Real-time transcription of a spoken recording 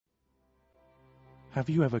Have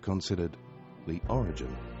you ever considered the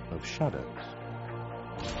origin of shadows?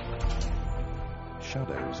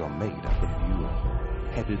 Shadows are made at the Bureau,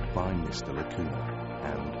 headed by Mr. Lacuna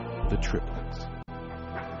and the triplets.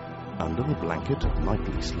 Under the blanket of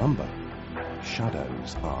nightly slumber,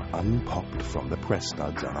 shadows are unpopped from the press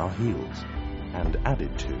studs on our heels and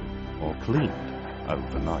added to or cleaned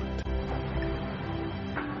overnight.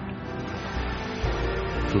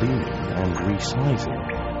 Cleaning and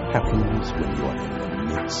resizing happens when you are in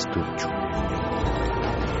the midst of dreaming.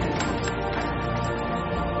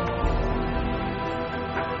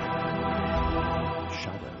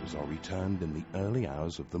 Shadows are returned in the early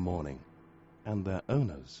hours of the morning, and their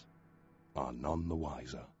owners are none the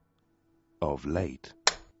wiser. Of late,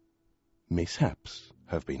 mishaps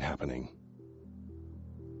have been happening.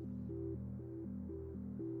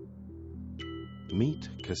 Meet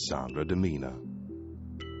Cassandra Demeanor,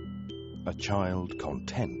 a child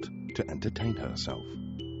content to entertain herself,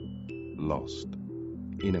 lost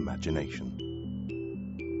in imagination.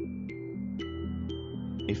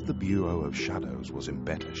 If the Bureau of Shadows was in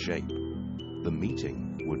better shape, the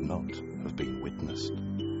meeting would not have been witnessed.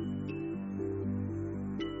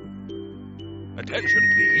 Attention,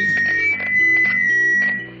 please.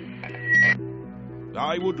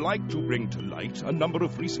 I would like to bring to light a number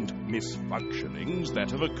of recent misfunctionings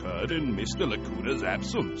that have occurred in Mr. Lacuna's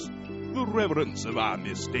absence. The reverence of our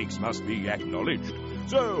mistakes must be acknowledged,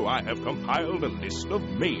 so I have compiled a list of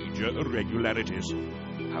major irregularities.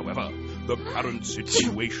 However, the current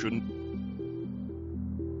situation...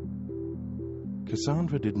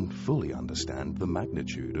 Cassandra didn't fully understand the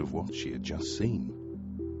magnitude of what she had just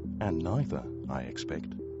seen. And neither, I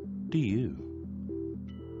expect, do you.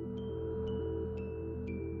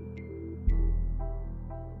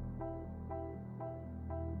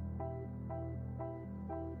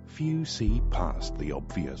 Few see past the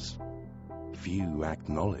obvious. Few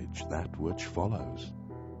acknowledge that which follows.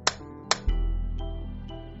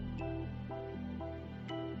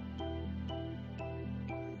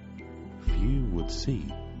 Few would see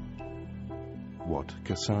what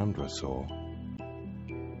Cassandra saw.